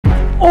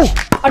Oh,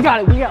 I got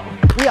it. We got.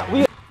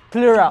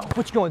 Clear out.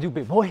 What you gonna do,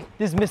 big boy?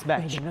 This is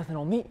mismatch. Ain't nothing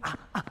on me.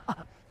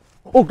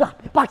 Oh God,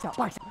 box out.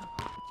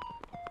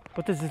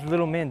 What is this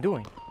little man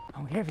doing? I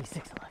don't care if he's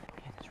 6'11".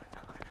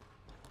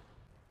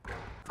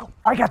 Oh,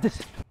 I got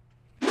this.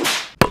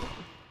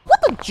 What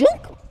the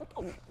jink?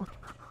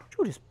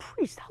 Judas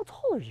Priest, how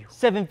tall are you?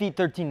 7 feet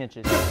 13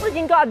 inches.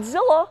 Freaking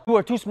Godzilla. You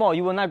are too small.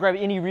 You will not grab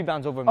any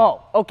rebounds over me.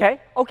 Oh, okay.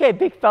 Okay,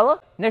 big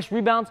fella. Next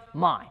rebound's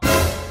mine.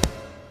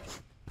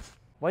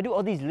 Why do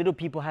all these little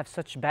people have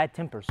such bad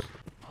tempers?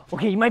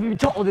 Okay, you might be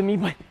taller than me,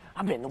 but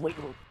I've been in the weight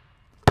room.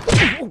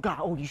 Oh God,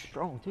 oh, you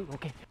strong too.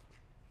 Okay.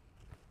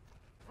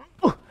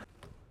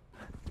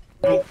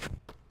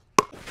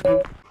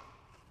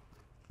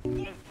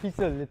 He's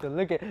so little.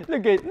 Look at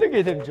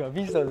him jump.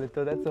 He's so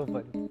little. That's so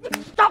funny.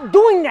 Stop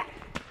doing that!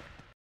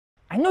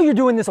 I know you're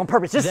doing this on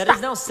purpose. Just That stop.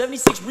 is now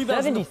 76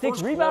 rebounds.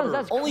 76 rebounds?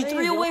 That's only crazy.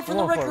 3 away from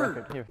the Hold on for a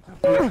record.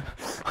 Here.